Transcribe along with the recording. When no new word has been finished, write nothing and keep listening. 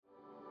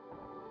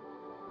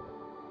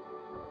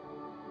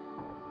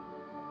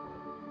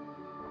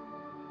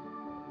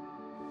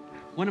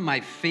One of my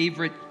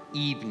favorite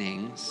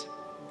evenings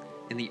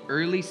in the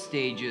early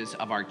stages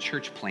of our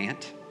church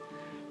plant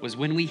was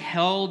when we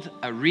held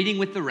a reading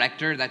with the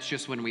rector. That's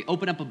just when we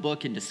open up a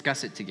book and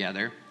discuss it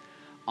together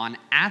on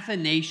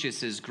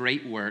Athanasius's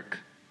great work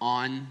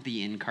on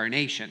the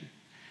Incarnation.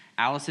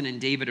 Allison and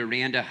David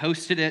Aranda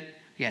hosted it.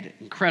 We had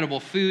incredible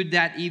food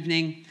that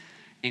evening,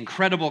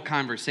 incredible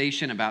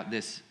conversation about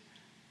this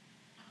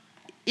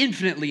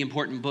infinitely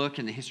important book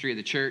in the history of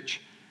the church.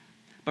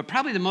 But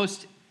probably the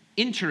most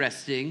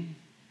interesting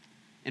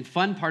and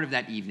fun part of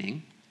that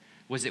evening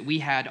was that we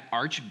had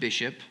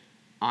Archbishop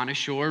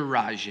Anashor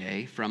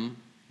Raje from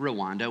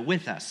Rwanda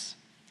with us.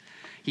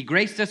 He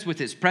graced us with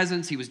his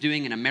presence. He was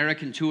doing an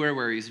American tour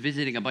where he was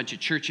visiting a bunch of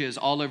churches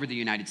all over the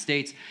United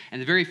States. And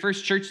the very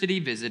first church that he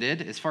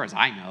visited, as far as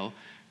I know,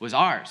 was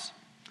ours.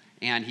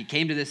 And he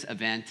came to this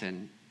event,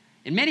 and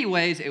in many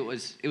ways it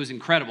was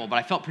incredible, but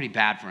I felt pretty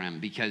bad for him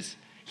because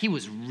he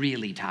was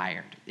really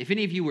tired. If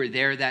any of you were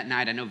there that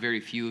night, I know very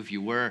few of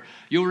you were,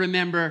 you'll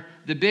remember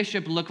the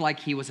bishop looked like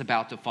he was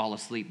about to fall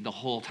asleep the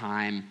whole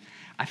time.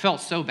 I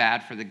felt so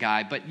bad for the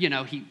guy, but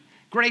he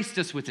graced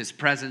us with his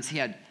presence. He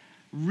had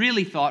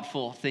really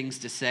thoughtful things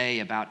to say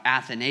about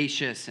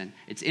Athanasius and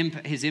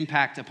his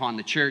impact upon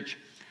the church.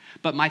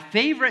 But my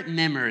favorite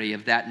memory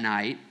of that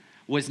night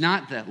was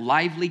not the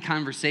lively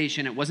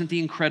conversation. It wasn't the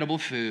incredible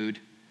food.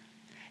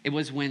 It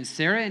was when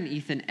Sarah and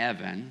Ethan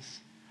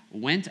Evans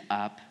went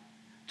up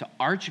to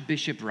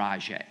Archbishop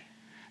Raje,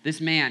 this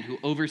man who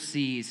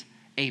oversees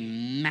a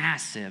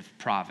massive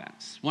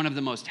province, one of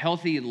the most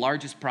healthy and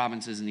largest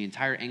provinces in the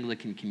entire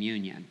Anglican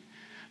Communion.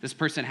 This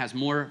person has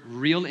more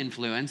real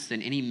influence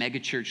than any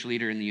megachurch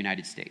leader in the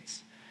United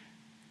States.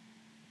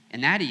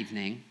 And that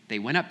evening, they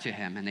went up to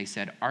him and they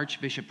said,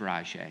 "Archbishop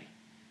Raje,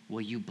 will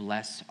you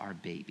bless our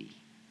baby?"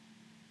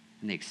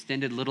 And they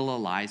extended little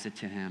Eliza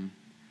to him.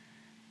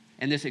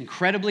 And this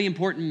incredibly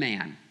important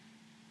man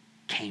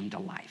came to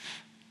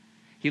life.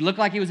 He looked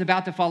like he was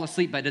about to fall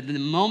asleep, but at the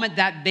moment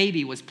that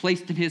baby was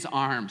placed in his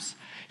arms,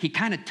 he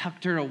kind of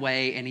tucked her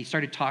away and he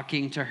started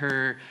talking to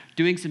her,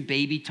 doing some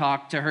baby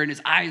talk to her, and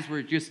his eyes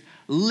were just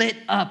lit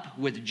up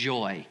with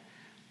joy.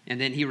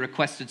 And then he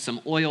requested some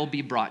oil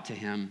be brought to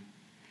him,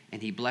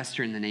 and he blessed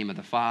her in the name of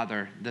the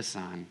Father, the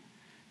Son,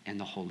 and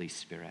the Holy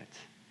Spirit.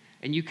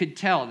 And you could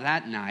tell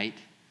that night,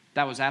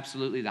 that was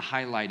absolutely the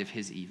highlight of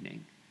his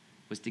evening,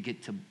 was to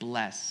get to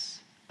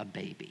bless a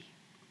baby.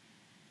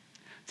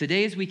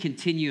 Today, as we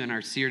continue in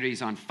our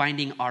series on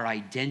finding our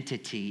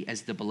identity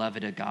as the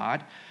beloved of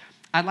God,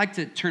 I'd like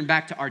to turn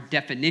back to our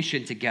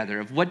definition together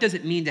of what does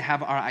it mean to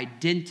have our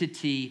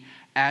identity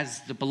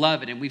as the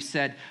beloved. And we've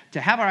said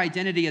to have our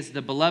identity as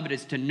the beloved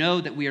is to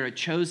know that we are a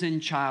chosen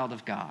child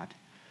of God,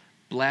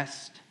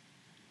 blessed,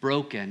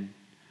 broken,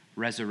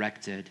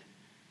 resurrected,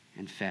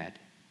 and fed.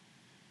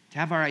 To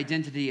have our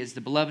identity as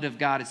the beloved of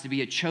God is to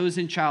be a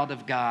chosen child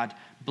of God,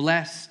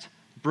 blessed,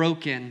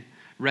 broken,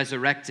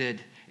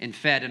 resurrected, and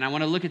fed. And I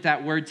want to look at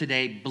that word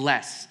today,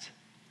 blessed.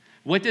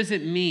 What does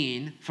it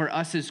mean for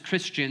us as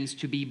Christians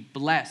to be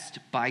blessed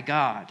by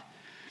God?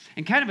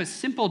 And kind of a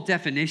simple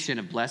definition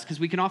of blessed, because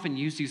we can often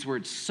use these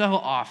words so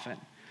often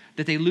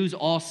that they lose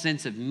all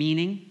sense of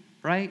meaning,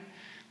 right?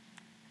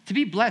 To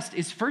be blessed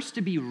is first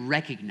to be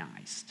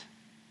recognized,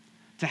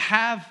 to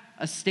have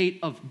a state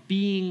of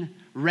being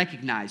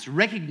recognized.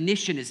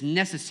 Recognition is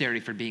necessary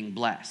for being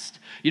blessed.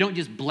 You don't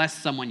just bless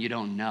someone you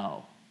don't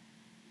know.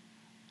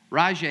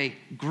 Raje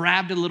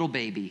grabbed a little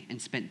baby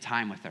and spent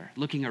time with her,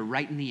 looking her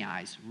right in the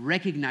eyes,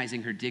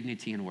 recognizing her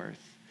dignity and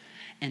worth,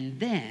 and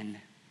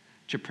then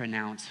to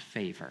pronounce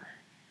favor.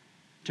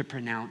 To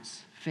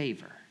pronounce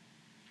favor.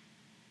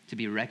 To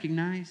be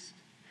recognized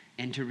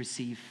and to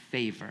receive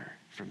favor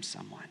from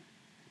someone,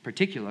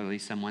 particularly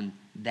someone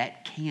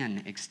that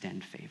can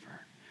extend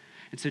favor.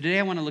 And so today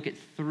I want to look at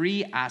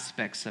three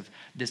aspects of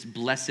this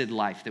blessed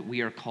life that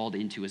we are called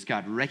into as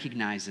God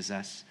recognizes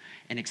us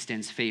and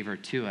extends favor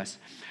to us.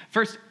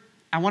 First,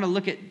 I want to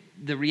look at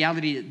the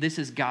reality that this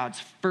is God's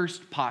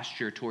first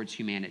posture towards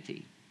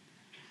humanity.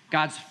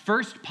 God's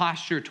first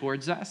posture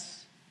towards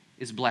us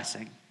is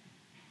blessing.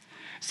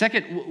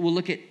 Second, we'll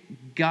look at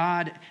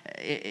God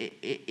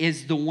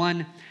is the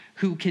one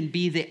who can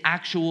be the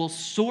actual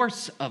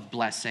source of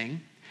blessing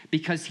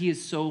because he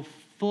is so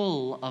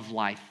full of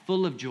life,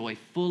 full of joy,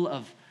 full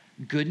of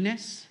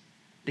goodness,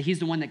 that he's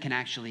the one that can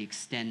actually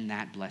extend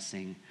that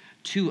blessing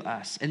to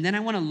us. And then I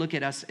want to look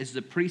at us as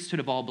the priesthood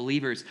of all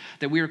believers,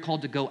 that we are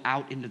called to go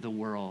out into the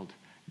world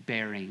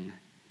bearing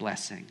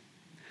blessing.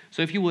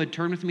 So if you would,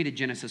 turn with me to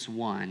Genesis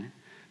 1,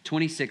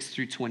 26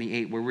 through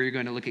 28, where we're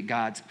going to look at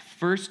God's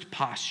first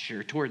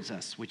posture towards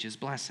us, which is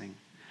blessing.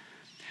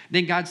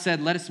 Then God said,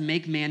 "Let us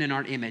make man in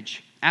our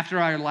image, after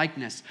our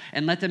likeness,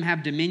 and let them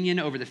have dominion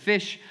over the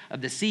fish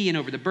of the sea and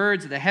over the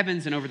birds of the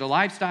heavens and over the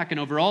livestock and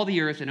over all the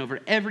earth and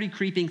over every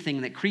creeping thing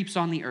that creeps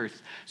on the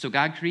earth." So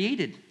God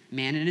created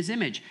man in his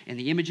image. In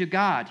the image of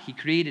God, he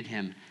created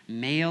him.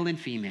 Male and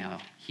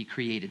female, he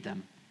created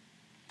them.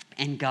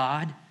 And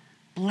God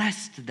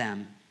blessed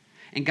them.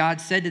 And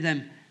God said to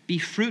them, "Be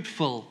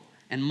fruitful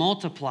and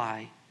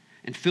multiply.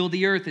 and fill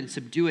the earth and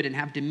subdue it and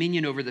have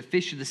dominion over the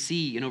fish of the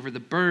sea and over the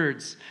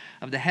birds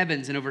of the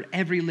heavens and over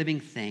every living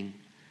thing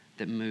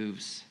that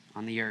moves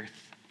on the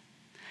earth.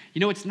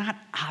 You know, it's not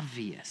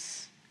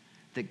obvious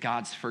that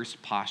God's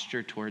first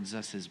posture towards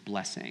us is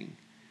blessing.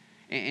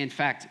 In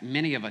fact,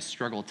 many of us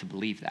struggle to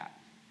believe that.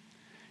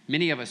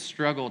 Many of us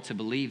struggle to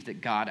believe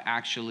that God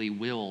actually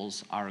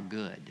wills our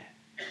good.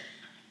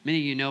 Many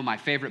of you know my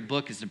favorite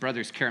book is The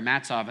Brothers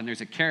Karamazov, and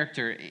there's a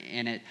character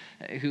in it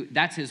who,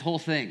 that's his whole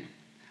thing.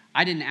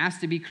 I didn't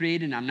ask to be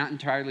created, and I'm not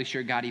entirely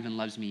sure God even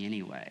loves me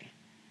anyway.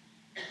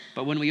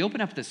 But when we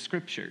open up the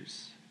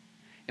scriptures,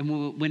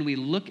 and when we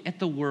look at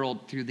the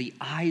world through the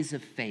eyes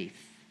of faith,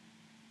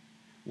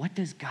 what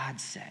does God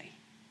say?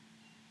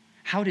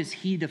 How does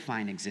he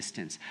define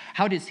existence?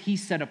 How does he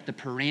set up the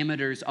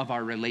parameters of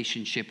our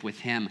relationship with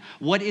him?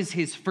 What is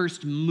his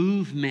first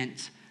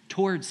movement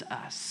towards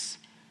us?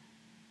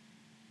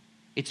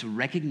 It's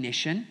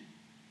recognition.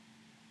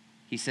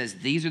 He says,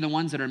 these are the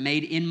ones that are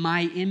made in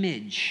my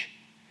image.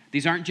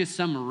 These aren't just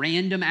some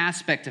random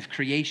aspect of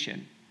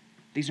creation.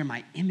 These are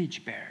my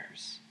image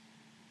bearers,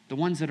 the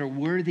ones that are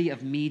worthy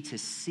of me to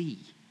see.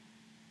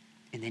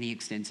 And then he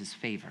extends his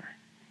favor.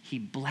 He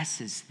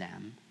blesses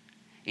them,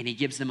 and he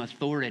gives them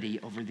authority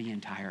over the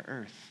entire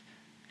earth.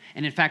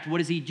 And in fact, what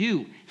does he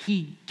do?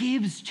 He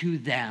gives to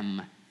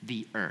them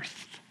the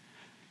earth.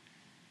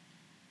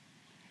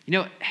 You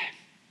know,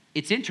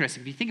 it's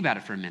interesting, if you think about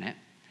it for a minute,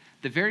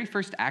 the very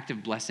first act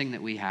of blessing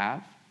that we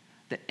have,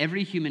 that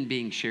every human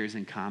being shares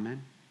in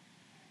common,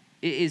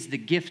 is the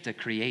gift of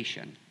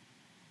creation.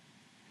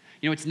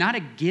 You know, it's not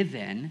a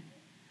given.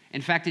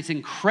 In fact, it's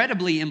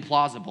incredibly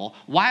implausible,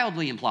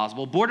 wildly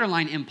implausible,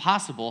 borderline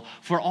impossible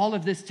for all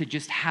of this to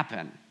just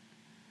happen.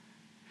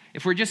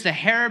 If we're just a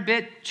hair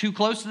bit too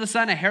close to the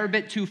sun, a hair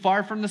bit too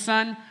far from the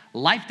sun,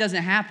 life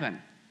doesn't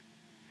happen.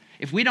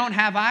 If we don't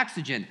have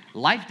oxygen,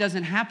 life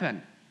doesn't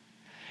happen.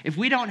 If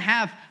we don't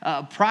have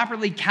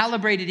properly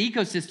calibrated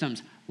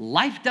ecosystems,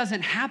 life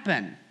doesn't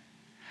happen.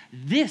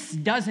 This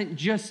doesn't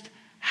just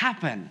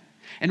happen.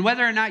 And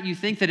whether or not you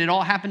think that it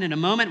all happened in a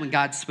moment when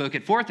God spoke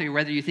it forth, or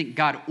whether you think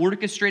God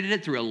orchestrated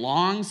it through a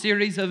long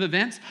series of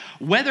events,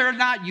 whether or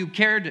not you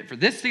cared for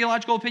this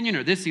theological opinion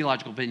or this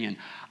theological opinion,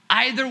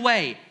 either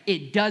way,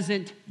 it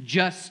doesn't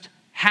just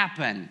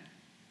happen.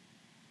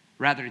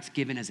 Rather, it's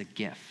given as a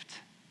gift.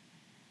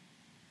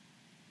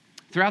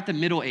 Throughout the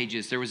Middle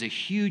Ages, there was a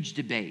huge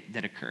debate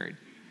that occurred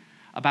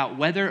about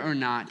whether or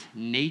not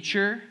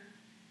nature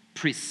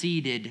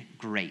preceded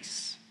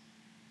grace.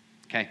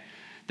 Okay?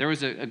 There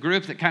was a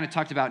group that kind of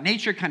talked about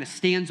nature kind of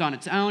stands on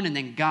its own, and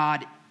then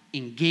God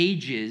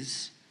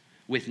engages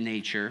with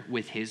nature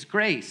with his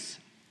grace.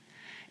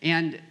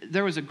 And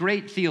there was a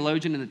great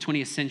theologian in the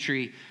 20th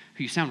century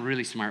who, you sound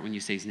really smart when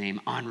you say his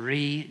name,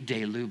 Henri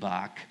de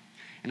Lubac.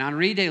 And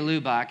Henri de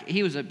Lubac,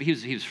 he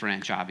was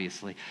French,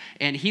 obviously.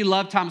 And he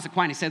loved Thomas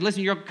Aquinas. He said,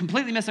 listen, you're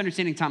completely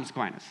misunderstanding Thomas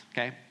Aquinas,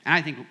 okay? And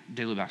I think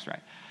de Lubac's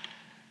right.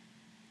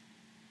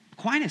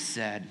 Aquinas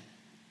said,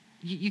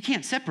 you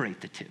can't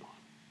separate the two.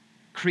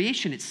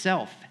 Creation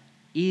itself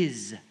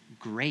is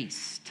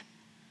graced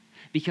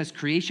because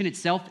creation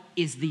itself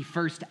is the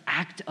first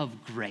act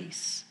of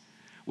grace,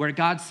 where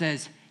God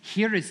says,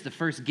 here is the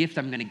first gift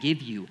I'm going to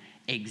give you,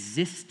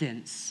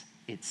 existence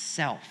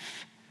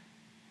itself.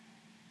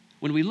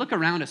 When we look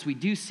around us, we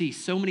do see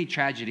so many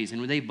tragedies,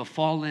 and they've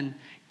befallen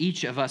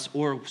each of us,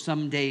 or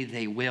someday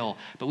they will.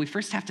 But we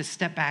first have to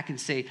step back and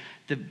say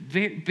the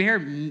bare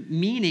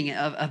meaning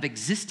of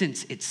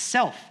existence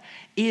itself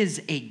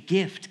is a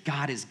gift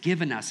God has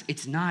given us.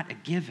 It's not a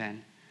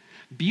given.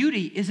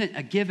 Beauty isn't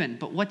a given,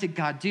 but what did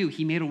God do?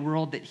 He made a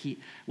world that he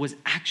was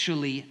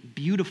actually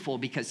beautiful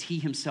because he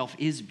himself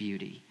is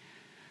beauty.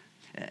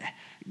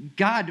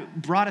 God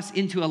brought us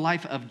into a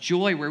life of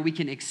joy where we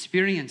can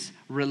experience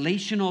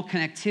relational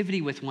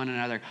connectivity with one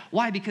another.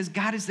 Why? Because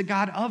God is the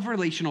God of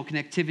relational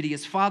connectivity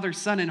as Father,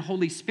 Son, and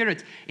Holy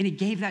Spirit, and he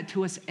gave that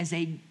to us as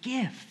a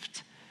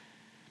gift.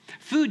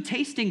 Food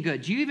tasting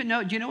good. Do you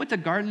know what the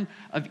Garden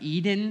of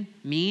Eden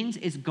means?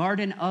 It's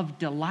Garden of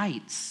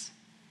Delights.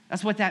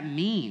 That's what that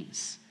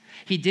means.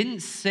 He didn't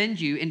send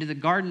you into the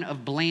garden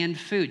of bland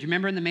food. Do you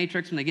remember in the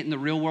Matrix when they get in the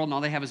real world and all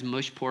they have is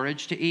mush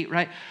porridge to eat,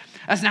 right?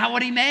 That's not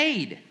what he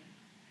made.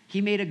 He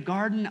made a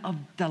garden of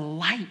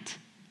delight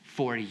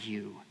for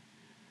you.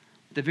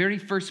 The very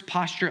first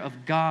posture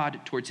of God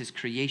towards his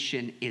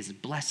creation is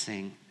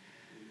blessing.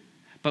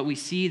 But we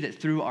see that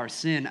through our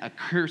sin, a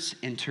curse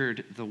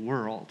entered the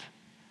world.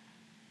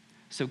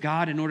 So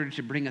God, in order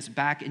to bring us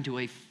back into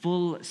a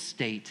full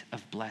state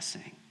of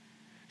blessing,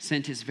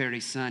 sent his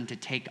very Son to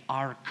take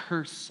our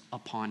curse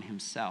upon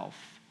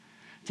himself,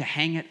 to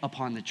hang it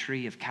upon the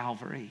tree of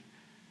Calvary,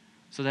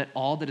 so that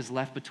all that is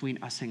left between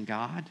us and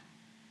God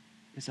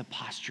is a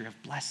posture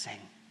of blessing.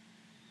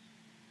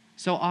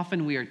 So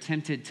often we are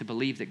tempted to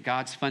believe that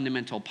God's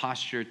fundamental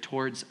posture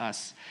towards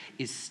us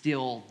is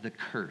still the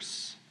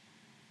curse.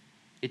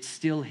 It's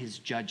still his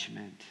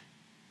judgment.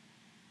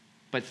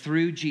 But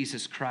through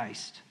Jesus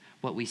Christ,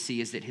 what we see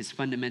is that his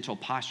fundamental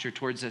posture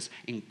towards us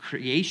in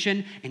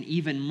creation and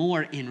even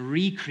more in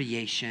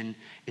recreation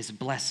is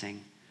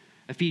blessing.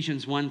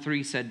 Ephesians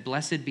 1:3 said,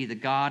 "Blessed be the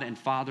God and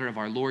Father of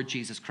our Lord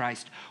Jesus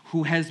Christ,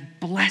 who has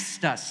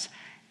blessed us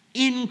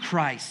in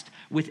Christ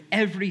with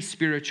every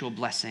spiritual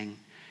blessing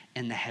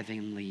in the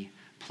heavenly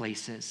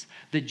places."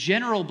 The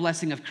general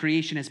blessing of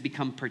creation has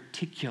become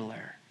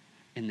particular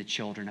in the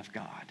children of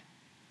God,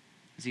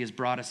 as he has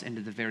brought us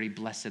into the very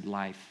blessed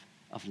life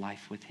of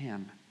life with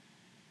him.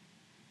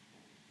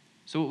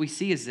 So what we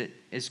see is that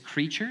as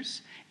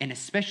creatures, and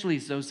especially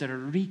as those that are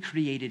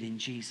recreated in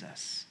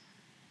Jesus,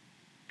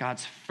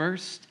 God's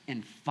first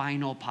and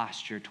final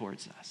posture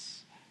towards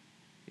us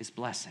is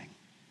blessing.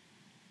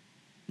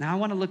 Now I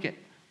want to look at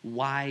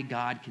why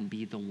God can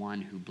be the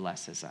one who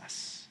blesses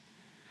us.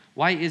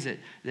 Why is it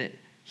that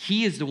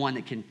he is the one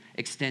that can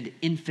extend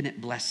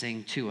infinite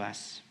blessing to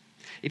us?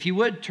 If you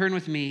would, turn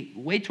with me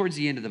way towards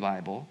the end of the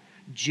Bible,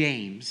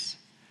 James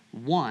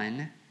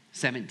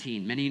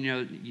 1:17. Many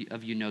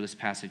of you know this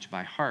passage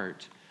by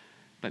heart,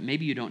 but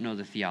maybe you don't know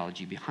the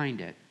theology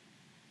behind it.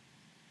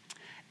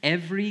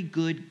 Every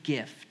good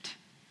gift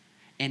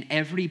and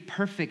every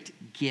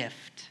perfect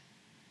gift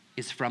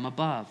is from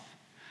above,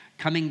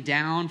 coming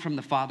down from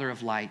the Father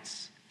of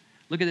lights.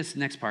 Look at this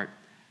next part.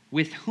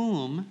 With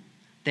whom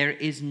there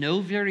is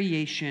no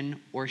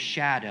variation or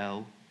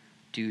shadow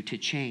due to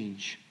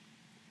change.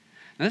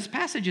 Now, this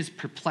passage is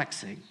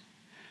perplexing.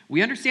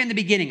 We understand the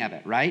beginning of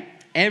it, right?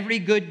 Every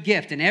good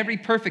gift and every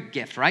perfect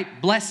gift,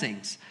 right?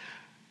 Blessings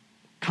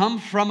come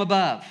from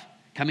above,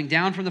 coming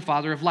down from the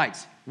Father of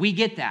lights. We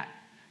get that.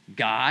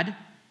 God,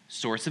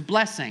 source of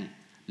blessing,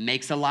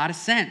 makes a lot of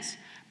sense.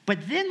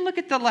 But then look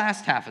at the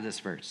last half of this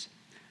verse.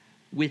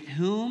 With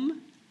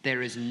whom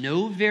there is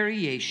no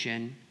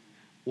variation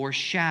or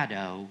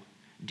shadow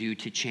due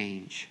to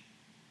change.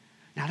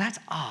 Now that's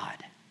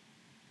odd.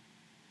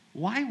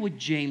 Why would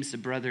James, the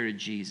brother of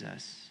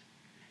Jesus,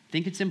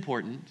 think it's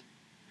important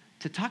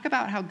to talk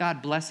about how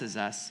God blesses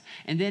us,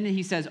 and then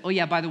he says, oh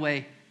yeah, by the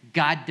way,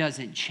 God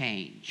doesn't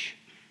change?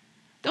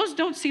 Those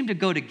don't seem to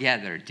go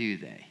together, do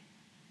they?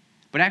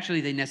 But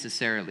actually, they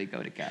necessarily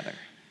go together.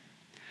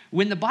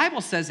 When the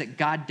Bible says that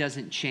God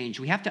doesn't change,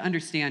 we have to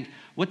understand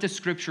what the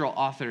scriptural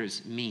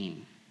authors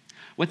mean.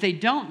 What they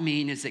don't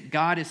mean is that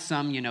God is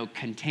some,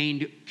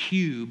 contained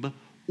cube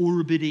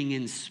orbiting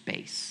in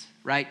space,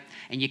 right?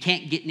 And you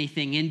can't get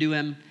anything into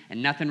him,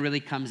 and nothing really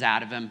comes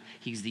out of him.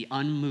 He's the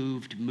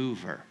unmoved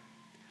mover.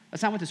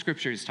 That's not what the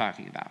scripture is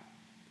talking about.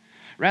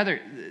 Rather,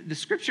 the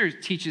scripture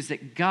teaches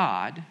that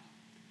God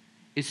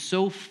is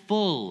so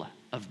full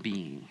of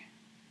being.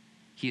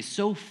 He is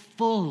so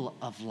full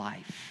of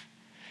life.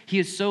 He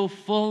is so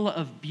full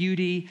of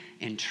beauty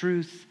and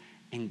truth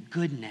and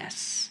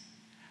goodness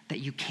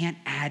that you can't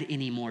add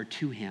any more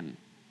to him.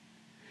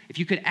 If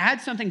you could add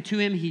something to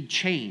him, he'd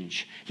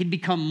change. He'd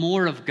become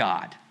more of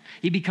God.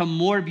 He'd become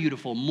more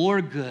beautiful,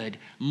 more good,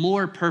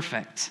 more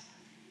perfect.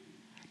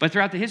 But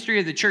throughout the history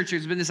of the church,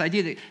 there's been this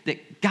idea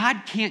that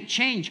God can't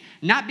change,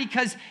 not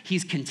because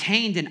he's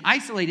contained and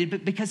isolated,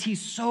 but because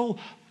he's so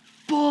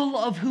full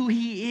of who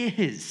he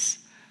is.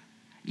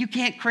 You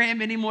can't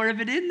cram any more of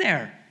it in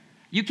there.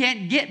 You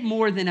can't get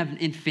more than an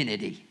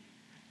infinity.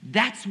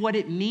 That's what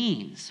it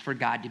means for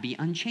God to be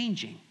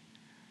unchanging.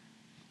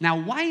 Now,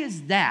 why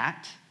is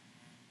that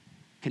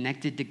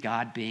connected to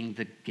God being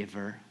the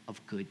giver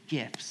of good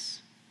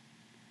gifts?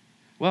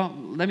 Well,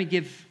 let me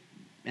give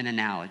an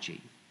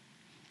analogy.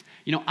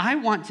 I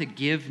want to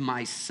give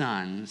my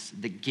sons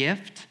the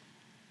gift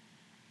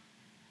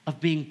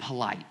of being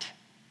polite.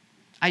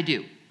 I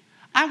do.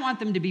 I want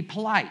them to be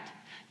polite.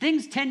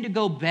 Things tend to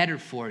go better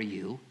for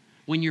you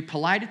when you're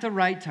polite at the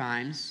right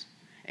times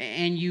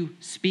and you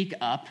speak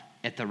up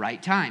at the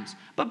right times.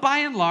 But by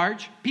and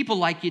large, people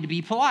like you to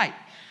be polite.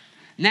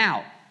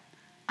 Now,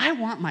 I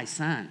want my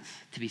sons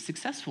to be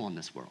successful in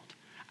this world.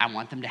 I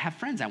want them to have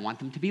friends. I want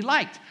them to be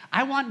liked.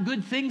 I want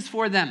good things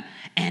for them,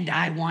 and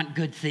I want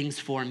good things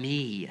for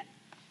me.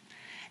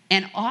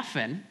 And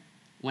often,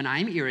 when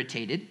I'm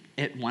irritated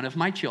at one of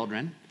my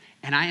children,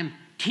 and I am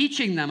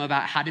teaching them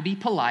about how to be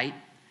polite,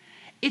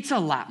 it's a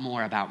lot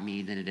more about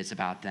me than it is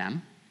about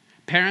them.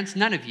 Parents,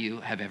 none of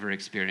you have ever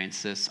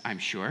experienced this, I'm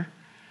sure.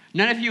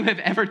 None of you have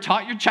ever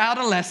taught your child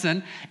a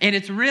lesson, and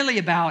it's really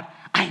about,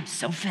 I am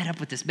so fed up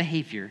with this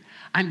behavior.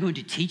 I'm going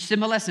to teach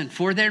them a lesson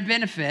for their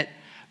benefit,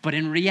 but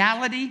in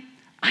reality,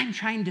 I'm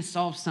trying to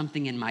solve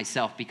something in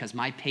myself because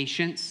my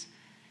patience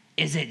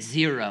is at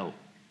zero.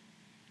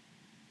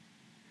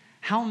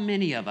 How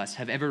many of us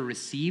have ever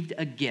received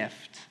a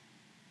gift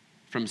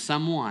from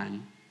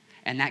someone,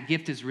 and that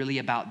gift is really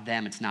about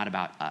them, it's not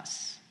about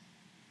us?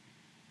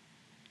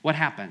 What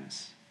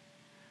happens?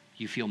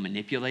 You feel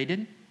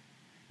manipulated.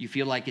 You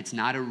feel like it's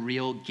not a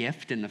real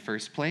gift in the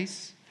first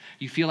place.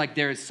 You feel like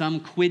there is some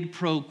quid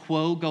pro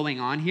quo going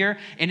on here,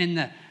 and in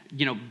the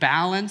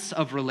balance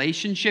of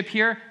relationship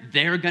here,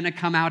 they're going to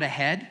come out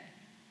ahead.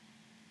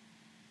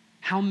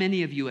 How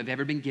many of you have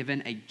ever been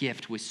given a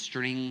gift with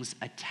strings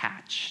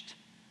attached?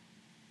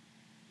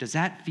 Does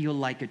that feel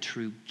like a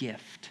true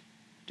gift?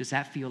 Does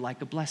that feel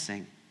like a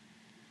blessing?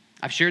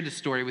 I've shared this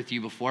story with you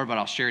before, but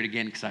I'll share it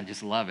again because I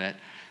just love it.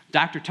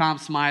 Dr. Tom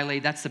Smiley,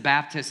 that's the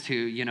Baptist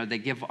who, they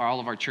give all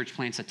of our church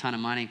plants a ton of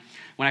money.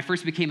 When I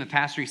first became a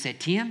pastor, he said,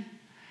 Tim,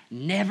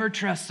 never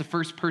trust the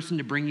first person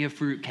to bring you a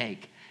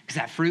fruitcake, because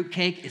that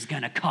fruitcake is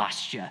going to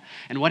cost you.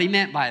 And what he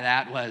meant by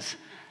that was,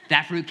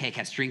 that fruitcake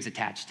has strings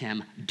attached,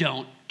 Tim.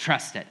 Don't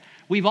trust it.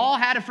 We've all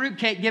had a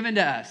fruitcake given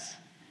to us,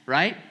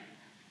 right?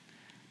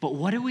 But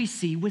what do we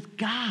see with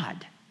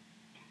God?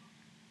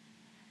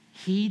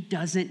 He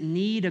doesn't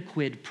need a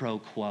quid pro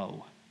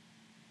quo.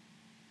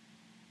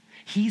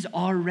 He's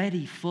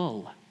already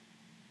full.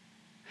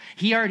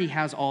 He already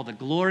has all the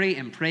glory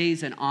and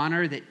praise and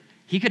honor that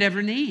he could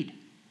ever need.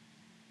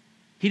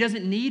 He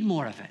doesn't need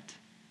more of it.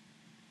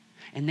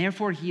 And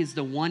therefore, he is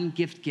the one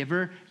gift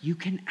giver you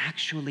can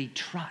actually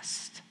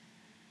trust,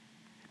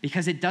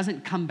 because it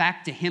doesn't come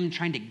back to him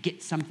trying to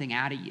get something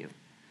out of you.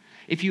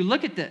 If you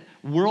look at the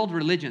world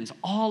religions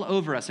all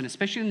over us, and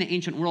especially in the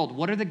ancient world,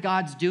 what are the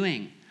gods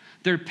doing?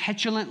 They're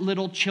petulant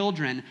little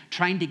children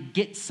trying to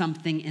get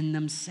something in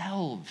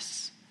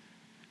themselves,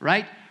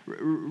 right?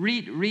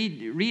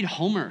 Read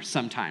Homer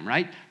sometime,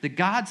 right? The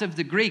gods of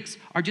the Greeks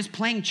are just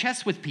playing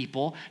chess with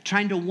people,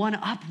 trying to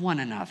one-up one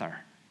another.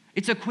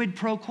 It's a quid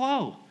pro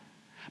quo.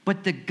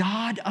 But the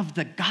God of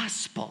the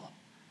gospel,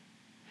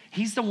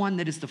 he's the one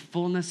that is the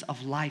fullness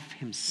of life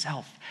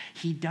himself.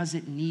 He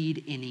doesn't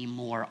need any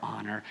more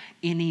honor,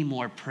 any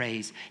more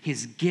praise.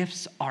 His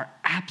gifts are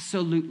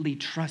absolutely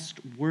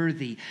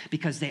trustworthy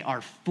because they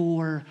are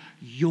for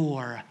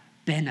your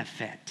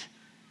benefit.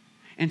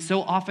 And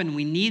so often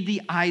we need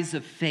the eyes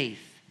of faith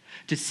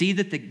to see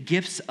that the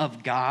gifts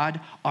of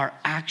God are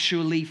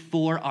actually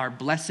for our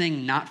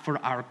blessing, not for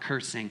our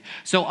cursing.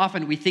 So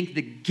often we think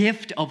the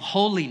gift of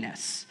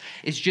holiness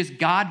is just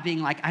God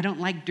being like, I don't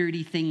like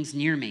dirty things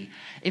near me.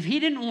 If he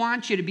didn't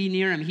want you to be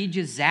near him, he'd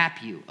just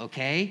zap you,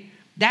 okay?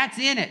 That's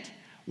in it.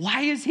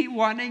 Why is he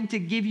wanting to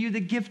give you the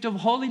gift of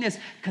holiness?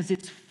 Because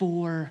it's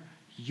for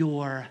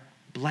your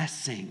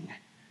blessing.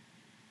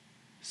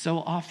 So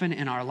often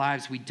in our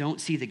lives, we don't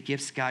see the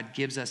gifts God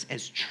gives us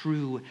as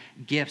true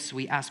gifts.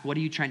 We ask, what are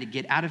you trying to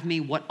get out of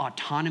me? What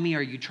autonomy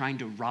are you trying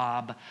to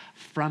rob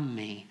from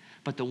me?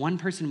 But the one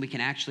person we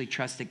can actually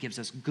trust that gives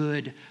us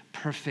good,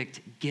 perfect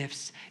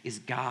gifts is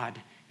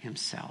God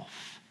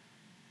himself.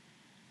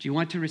 Do you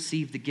want to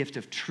receive the gift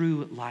of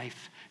true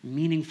life,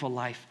 meaningful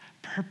life,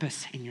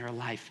 purpose in your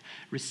life?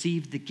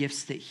 Receive the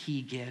gifts that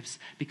he gives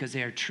because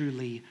they are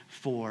truly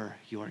for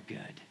your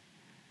good.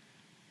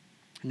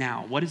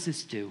 Now, what does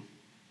this do?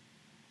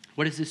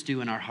 What does this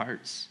do in our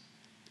hearts?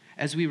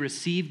 As we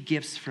receive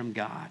gifts from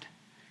God,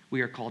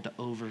 we are called to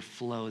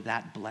overflow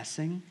that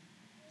blessing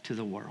to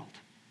the world.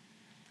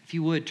 If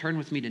you would, turn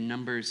with me to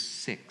Numbers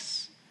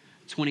 6,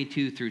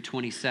 22 through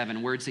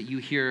 27, words that you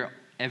hear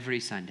every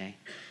Sunday.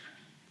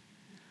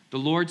 The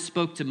Lord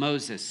spoke to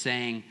Moses,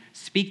 saying,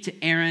 Speak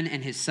to Aaron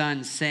and his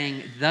sons,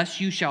 saying,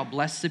 Thus you shall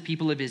bless the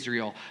people of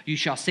Israel. You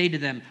shall say to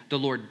them, The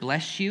Lord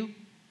bless you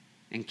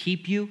and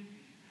keep you.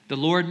 The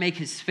Lord make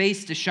his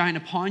face to shine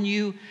upon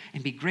you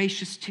and be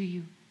gracious to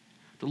you.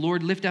 The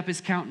Lord lift up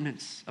his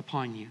countenance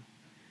upon you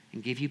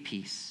and give you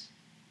peace.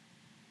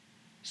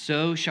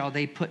 So shall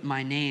they put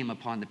my name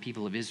upon the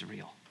people of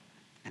Israel,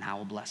 and I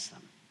will bless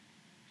them.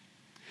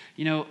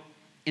 You know,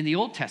 in the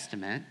Old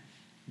Testament,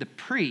 the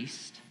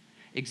priest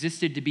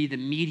existed to be the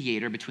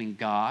mediator between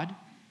God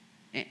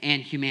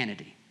and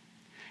humanity.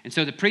 And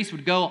so the priest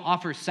would go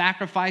offer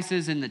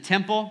sacrifices in the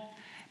temple,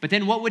 but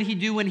then what would he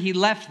do when he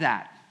left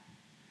that?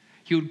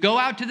 He would go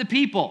out to the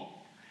people,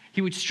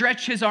 he would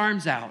stretch his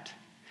arms out,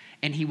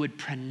 and he would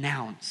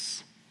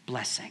pronounce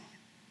blessing.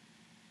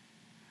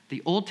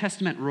 The Old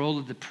Testament role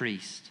of the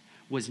priest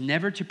was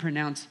never to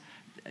pronounce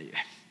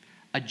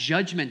a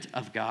judgment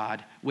of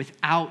God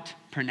without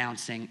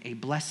pronouncing a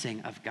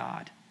blessing of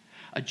God.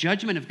 A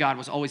judgment of God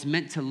was always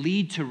meant to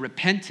lead to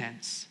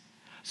repentance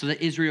so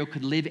that Israel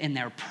could live in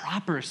their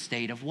proper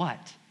state of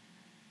what?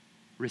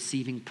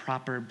 Receiving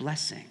proper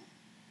blessing.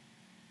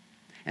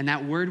 And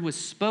that word was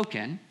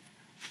spoken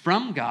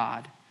from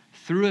God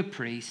through a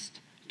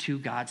priest to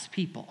God's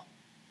people.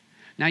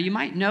 Now you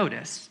might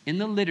notice in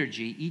the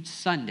liturgy each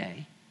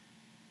Sunday,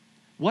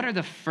 what are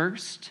the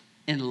first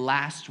and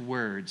last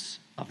words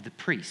of the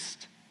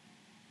priest?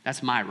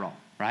 That's my role,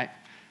 right?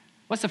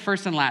 What's the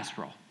first and last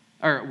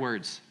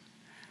words?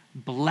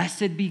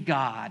 Blessed be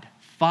God,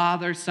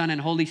 Father, Son,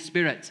 and Holy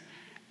Spirit,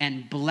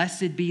 and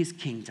blessed be his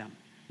kingdom,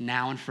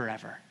 now and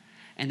forever.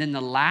 And then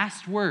the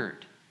last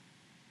word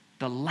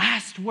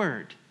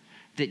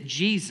that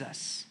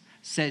Jesus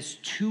says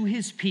to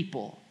his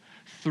people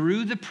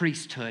through the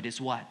priesthood is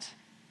what?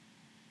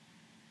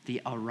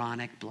 The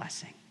Aaronic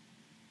blessing.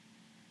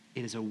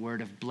 It is a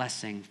word of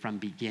blessing from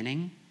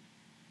beginning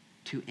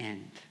to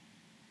end.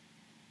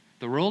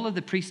 The role of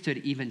the priesthood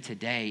even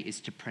today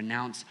is to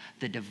pronounce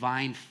the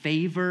divine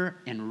favor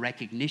and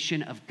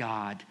recognition of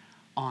God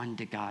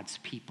onto God's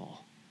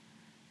people.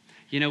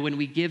 You know, when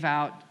we give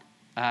out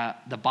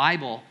the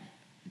Bible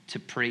to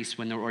priests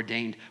when they're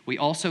ordained, we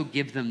also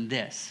give them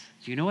this.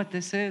 Do you know what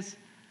this is?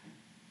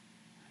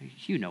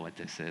 You know what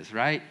this is,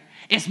 right?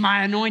 It's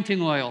my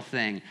anointing oil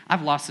thing.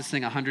 I've lost this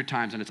thing 100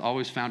 times, and it's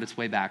always found its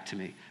way back to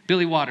me.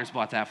 Billy Waters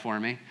bought that for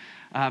me.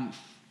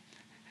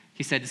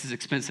 He said, this is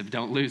expensive.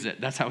 Don't lose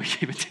it. That's how he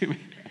gave it to me.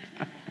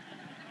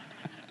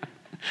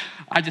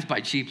 I just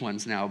buy cheap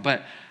ones now.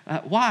 But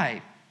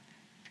why?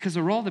 Because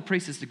the role of the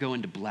priest is to go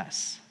and to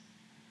bless.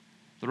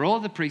 The role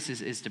of the priest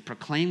is to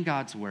proclaim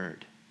God's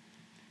word.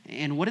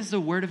 And what is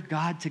the word of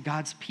God to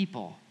God's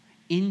people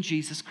in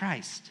Jesus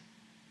Christ?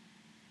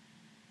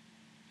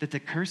 That the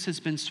curse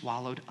has been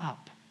swallowed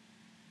up.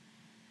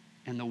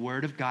 And the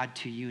word of God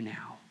to you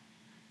now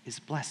is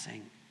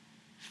blessing,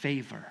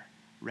 favor,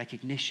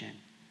 recognition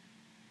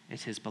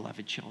as his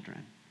beloved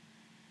children.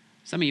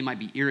 Some of you might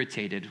be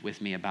irritated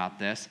with me about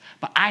this,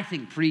 but I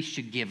think priests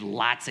should give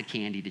lots of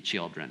candy to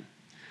children.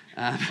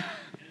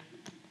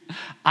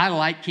 I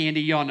like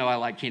candy. Y'all know I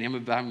like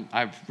candy.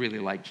 I really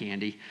like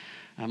candy.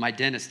 My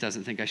dentist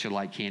doesn't think I should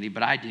like candy,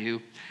 but I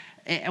do.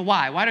 And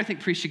why? Why do I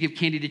think priests should give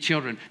candy to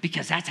children?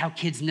 Because that's how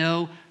kids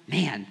know,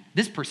 man,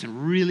 this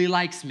person really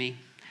likes me.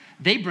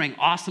 They bring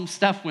awesome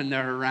stuff when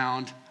they're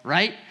around,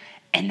 right?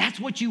 And that's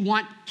what you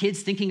want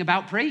kids thinking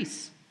about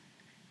priests,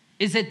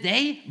 is that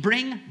they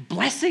bring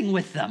blessing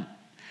with them.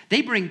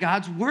 They bring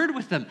God's word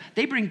with them.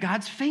 They bring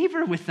God's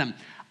favor with them.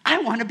 I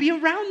want to be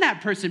around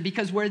that person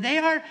because where they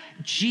are,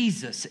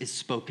 Jesus is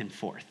spoken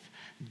forth.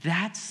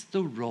 That's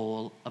the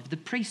role of the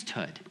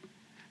priesthood.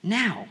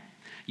 Now,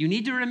 you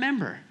need to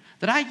remember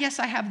that I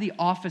have the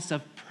office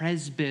of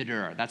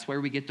presbyter. That's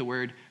where we get the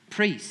word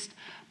priest.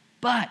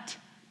 But,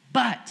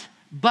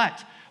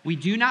 we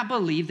do not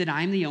believe that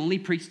I'm the only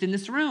priest in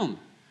this room.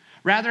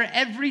 Rather,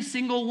 every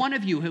single one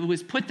of you who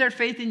has put their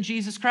faith in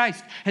Jesus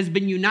Christ has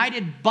been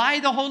united by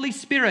the Holy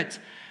Spirit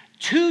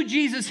to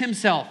Jesus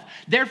himself.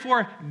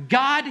 Therefore,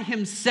 God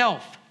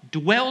himself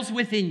dwells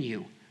within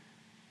you.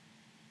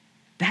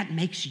 That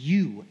makes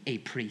you a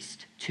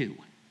priest too.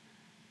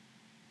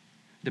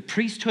 The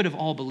priesthood of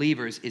all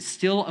believers is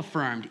still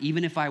affirmed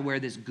even if I wear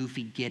this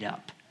goofy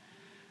get-up,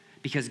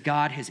 because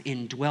God has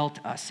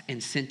indwelt us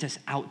and sent us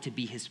out to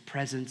be his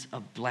presence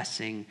of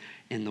blessing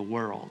in the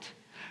world.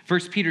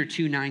 1 Peter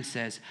 2:9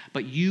 says,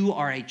 but you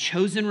are a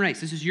chosen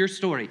race. This is your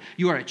story.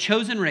 You are a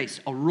chosen race,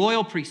 a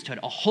royal priesthood,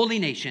 a holy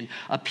nation,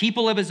 a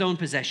people of his own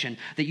possession,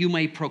 that you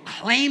may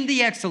proclaim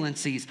the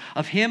excellencies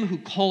of him who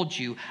called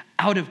you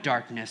out of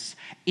darkness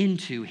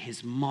into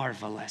his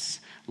marvelous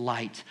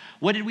light.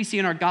 What did we see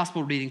in our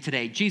gospel reading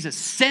today? Jesus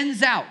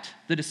sends out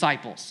the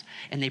disciples,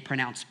 and they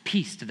pronounce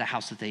peace to the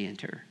house that they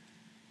enter.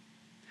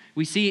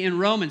 We see in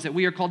Romans that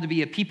we are called to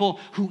be a people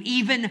who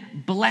even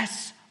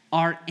bless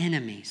our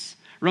enemies.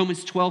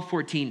 Romans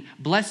 12:14,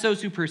 bless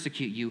those who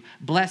persecute you,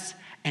 bless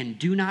and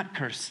do not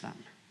curse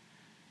them.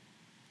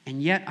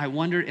 And yet I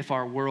wonder if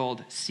our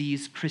world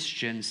sees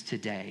Christians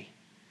today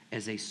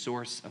as a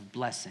source of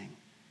blessing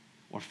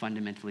or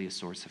fundamentally a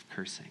source of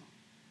cursing.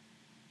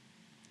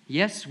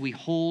 Yes, we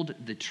hold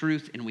the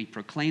truth and we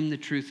proclaim the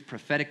truth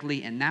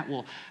prophetically, and that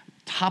will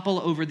topple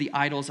over the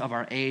idols of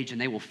our age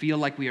and they will feel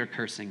like we are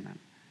cursing them.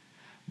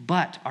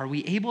 But are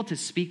we able to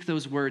speak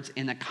those words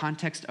in the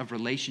context of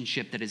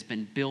relationship that has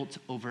been built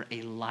over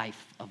a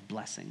life of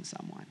blessing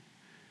someone?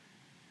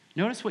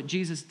 Notice what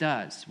Jesus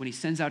does when he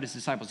sends out his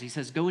disciples. He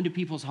says, go into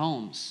people's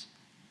homes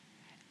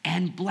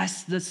and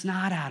bless the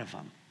snot out of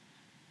them.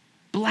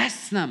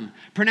 Bless them.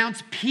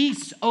 Pronounce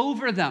peace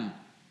over them.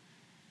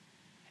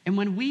 And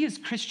when we as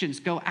Christians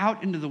go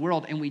out into the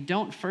world and we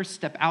don't first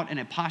step out in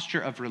a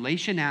posture of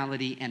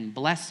relationality and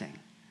blessing,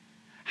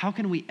 how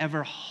can we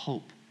ever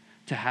hope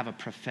to have a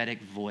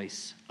prophetic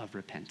voice of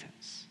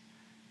repentance?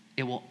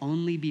 It will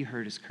only be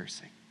heard as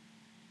cursing.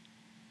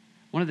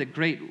 One of the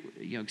great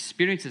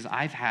experiences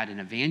I've had in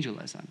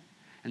evangelism,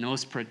 and the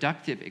most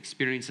productive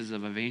experiences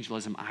of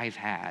evangelism I've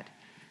had,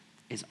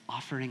 is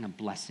offering a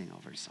blessing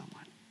over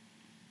someone.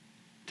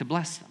 To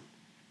bless them.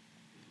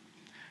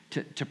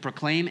 To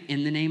proclaim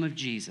in the name of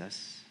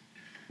Jesus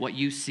what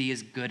you see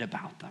is good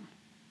about them.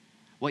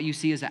 What you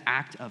see as an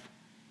act of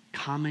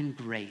common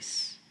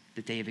grace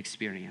that they have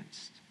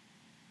experienced.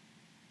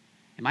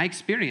 And my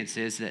experience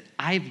is that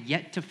I've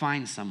yet to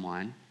find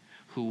someone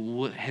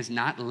who has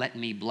not let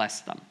me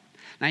bless them.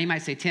 Now you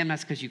might say, Tim,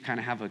 that's because you kind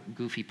of have a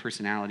goofy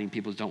personality and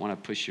people don't want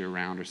to push you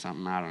around or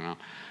something. I don't know.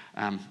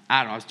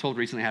 I was told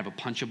recently I have a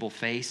punchable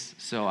face,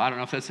 so I don't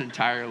know if that's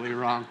entirely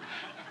wrong.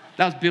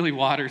 That was Billy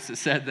Waters that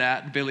said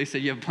that. Billy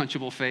said, you have a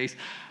punchable face.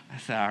 I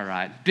said, all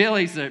right.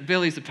 Billy's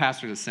the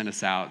pastor that sent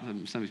us out.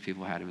 Some of these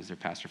people had him as their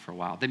pastor for a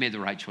while. They made the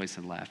right choice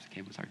and left.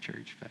 Came with our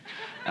church.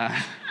 But,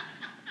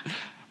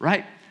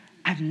 right?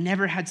 I've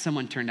never had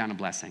someone turn down a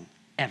blessing,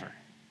 ever.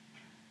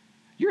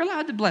 You're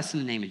allowed to bless in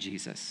the name of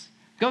Jesus.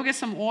 Go get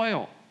some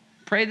oil.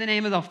 Pray the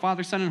name of the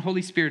Father, Son, and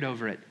Holy Spirit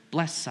over it.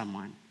 Bless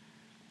someone.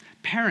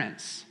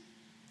 Parents,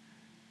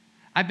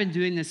 I've been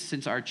doing this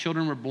since our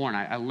children were born.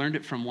 I learned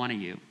it from one of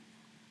you.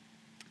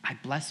 I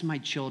bless my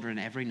children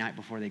every night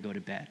before they go to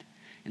bed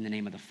in the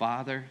name of the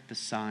Father, the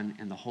Son,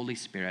 and the Holy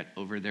Spirit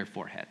over their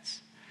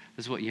foreheads.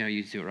 This is what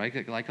you do,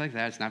 right? Like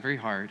that. It's not very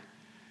hard.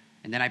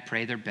 And then I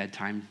pray their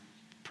bedtime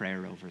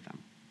prayer over them.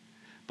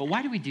 But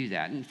why do we do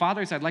that? And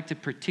fathers, I'd like to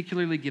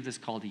particularly give this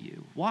call to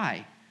you.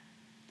 Why?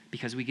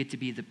 Because we get to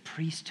be the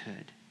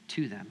priesthood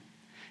to them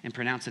and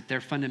pronounce that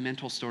their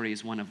fundamental story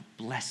is one of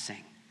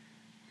blessing.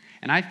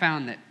 And I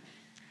found that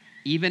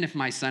even if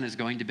my son is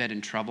going to bed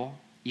in trouble,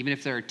 even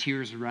if there are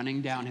tears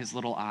running down his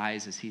little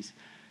eyes as he's,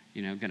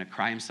 going to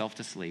cry himself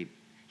to sleep,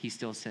 he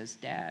still says,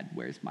 Dad,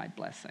 where's my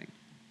blessing?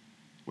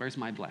 Where's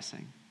my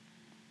blessing?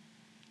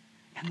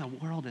 And the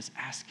world is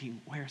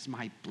asking, where's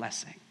my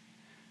blessing?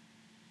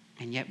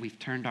 And yet we've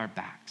turned our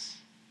backs.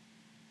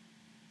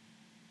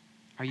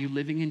 Are you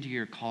living into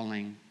your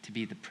calling to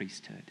be the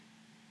priesthood?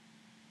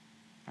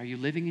 Are you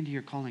living into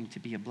your calling to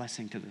be a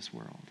blessing to this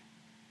world?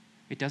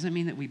 It doesn't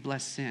mean that we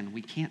bless sin.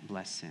 We can't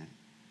bless sin.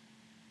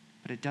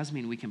 But it does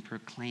mean we can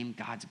proclaim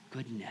God's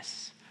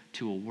goodness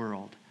to a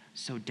world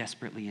so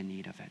desperately in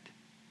need of it.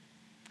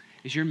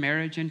 Is your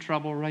marriage in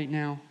trouble right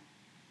now?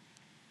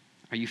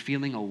 Are you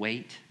feeling a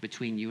weight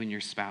between you and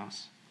your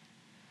spouse?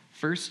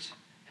 First,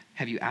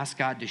 have you asked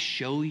God to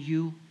show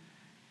you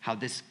how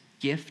this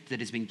gift that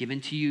has been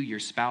given to you, your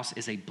spouse,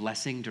 is a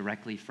blessing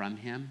directly from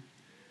him?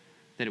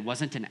 That it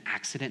wasn't an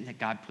accident that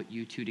God put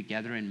you two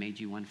together and made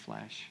you one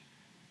flesh?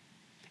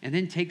 And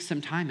then take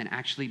some time and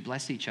actually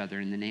bless each other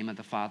in the name of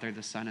the Father,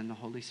 the Son, and the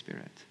Holy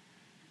Spirit.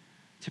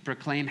 To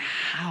proclaim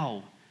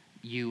how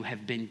you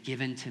have been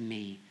given to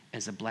me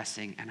as a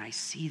blessing. And I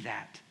see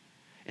that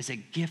as a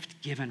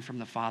gift given from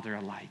the Father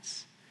of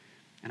lights.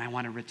 And I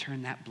want to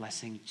return that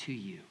blessing to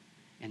you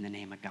in the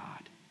name of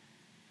God.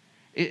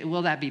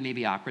 Will that be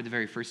maybe awkward the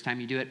very first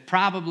time you do it?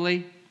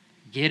 Probably.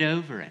 Get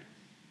over it.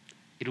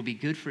 It'll be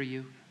good for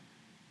you.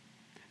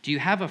 Do you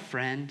have a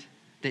friend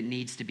that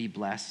needs to be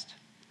blessed?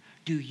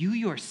 Do you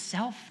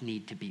yourself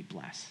need to be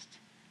blessed?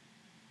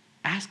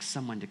 Ask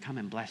someone to come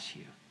and bless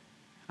you.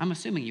 I'm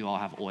assuming you all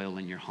have oil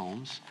in your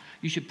homes.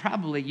 You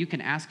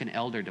can ask an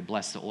elder to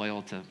bless the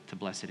oil to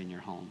bless it in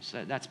your homes.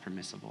 That's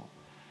permissible.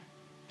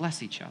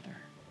 Bless each other.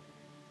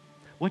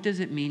 What does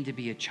it mean to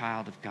be a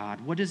child of God?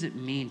 What does it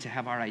mean to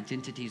have our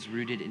identities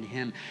rooted in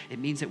Him? It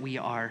means that we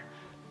are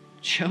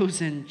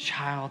chosen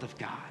child of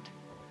God,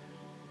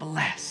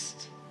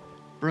 blessed,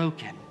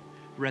 broken,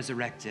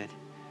 resurrected,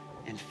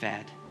 and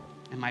fed.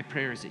 And my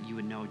prayer is that you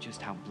would know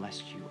just how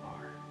blessed you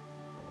are.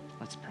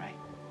 Let's pray.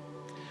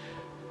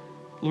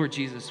 Lord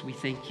Jesus, we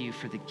thank you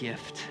for the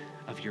gift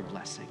of your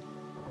blessing.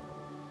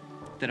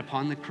 That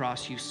upon the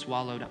cross you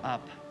swallowed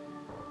up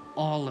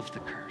all of the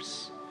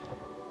curse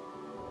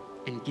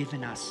and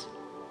given us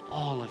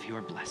all of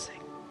your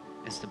blessing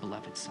as the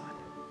beloved Son.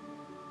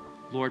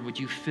 Lord, would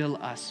you fill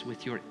us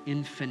with your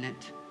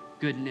infinite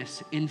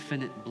goodness,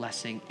 infinite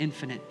blessing,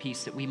 infinite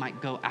peace, that we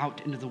might go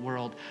out into the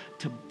world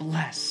to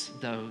bless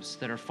those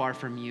that are far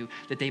from you,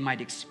 that they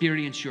might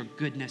experience your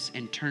goodness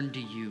and turn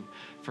to you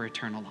for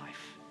eternal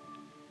life.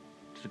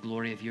 To the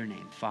glory of your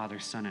name, Father,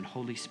 Son, and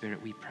Holy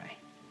Spirit, we pray.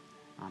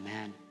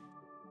 Amen.